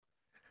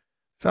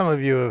Some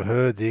of you have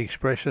heard the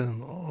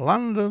expression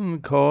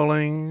London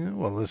calling.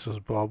 Well, this is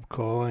Bob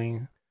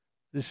calling.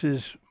 This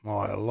is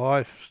my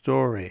life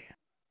story.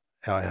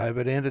 I hope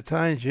it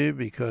entertains you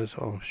because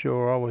I'm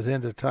sure I was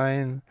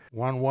entertained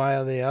one way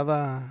or the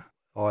other,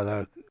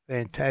 either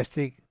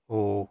fantastic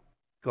or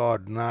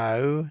God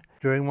no,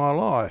 during my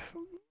life.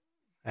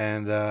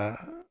 And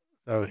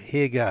so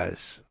here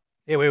goes.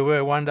 Here we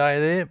were one day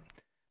there,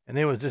 and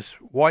there was this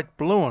white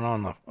balloon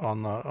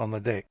on the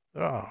deck.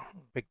 Oh,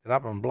 picked it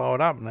up and blow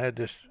it up, and they had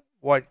this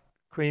white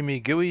creamy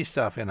gooey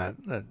stuff in it.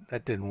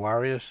 That didn't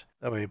worry us.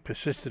 So we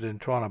persisted in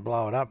trying to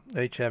blow it up,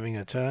 each having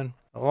a turn.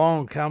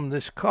 Along come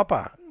this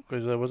copper,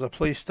 because there was a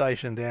police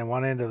station down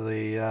one end of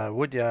the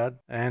woodyard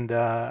and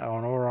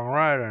on Orong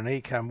Road, and he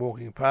come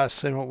walking past,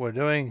 seeing what we're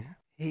doing.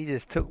 He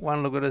just took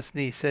one look at us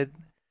and he said,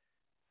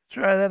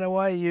 "Throw that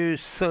away, you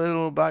silly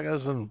little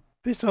buggers, and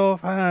piss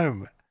off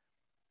home."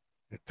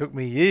 It took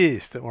me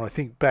years to, when I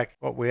think back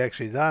what we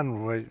actually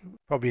done. We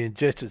probably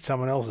ingested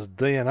someone else's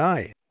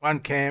DNA.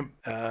 One camp,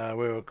 we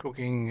were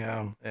cooking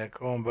our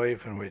corned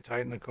beef, and we were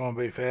taking the corned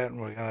beef out,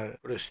 and we are going to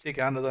put a stick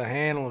under the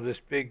handle of this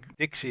big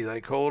Dixie,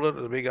 they called it,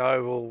 a big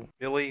oval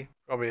billy,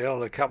 probably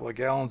held a couple of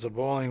gallons of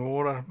boiling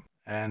water.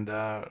 And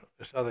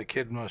this other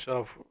kid and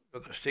myself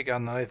got the stick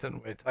underneath it,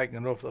 and we're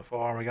taking it off the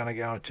fire, and we're going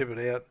to go and tip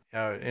it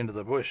out, into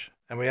the bush.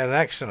 And we had an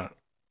accident.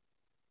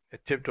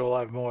 It tipped all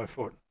over my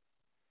foot.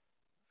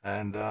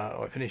 And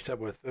I finished up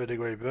with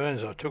third-degree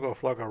burns. I took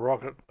off like a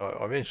rocket. I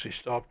eventually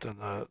stopped, and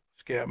the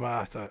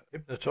scoutmaster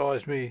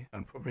hypnotised me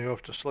and put me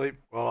off to sleep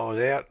while I was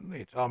out.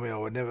 He told me I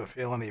would never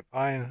feel any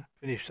pain.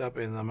 Finished up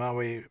in the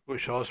Maui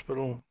Bush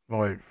Hospital.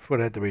 My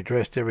foot had to be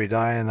dressed every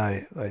day, and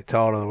they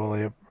told her,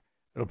 well,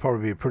 it'll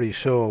probably be pretty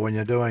sore when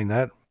you're doing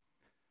that.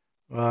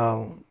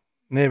 Well,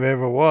 never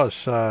ever was,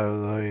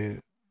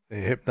 so the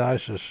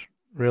hypnosis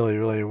really,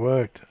 really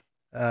worked.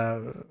 Uh,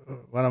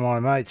 One of my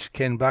mates,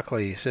 Ken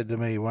Buckley, said to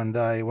me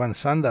one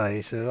Sunday,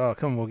 he said, "Oh,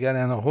 come, we'll go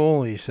down the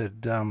hall." He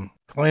said,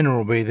 "Cleaner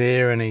will be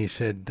there," and he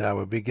said,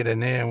 "We'll be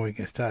getting there and we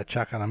can start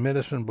chucking a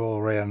medicine ball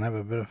around and have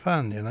a bit of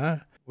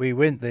fun." We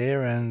went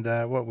there, and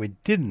what we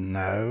didn't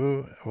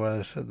know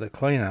was that the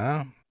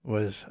cleaner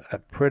was a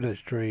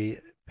predatory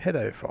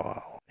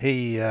pedophile.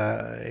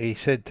 He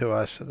said to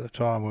us at the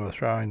time we were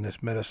throwing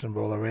this medicine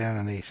ball around,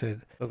 and he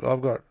said, "Look,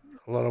 I've got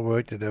a lot of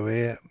work to do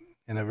here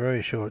in a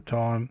very short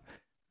time.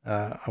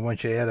 I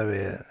want you out of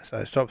here,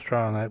 so stop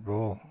throwing that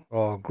ball,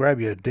 or I'll grab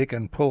your dick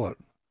and pull it."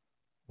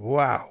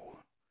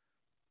 Wow.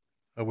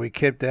 But we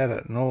kept at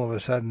it, and all of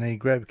a sudden he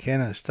grabbed Ken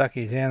and stuck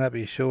his hand up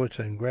his shorts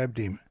and grabbed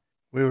him.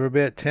 We were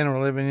about 10 or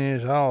 11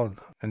 years old,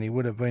 and he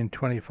would have been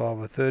 25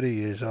 or 30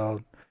 years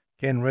old.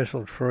 Ken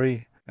wrestled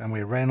free, and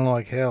we ran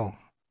like hell.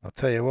 I'll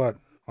tell you what,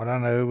 I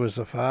don't know who was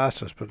the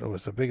fastest, but it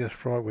was the biggest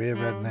fright we ever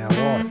had in our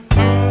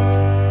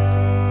life.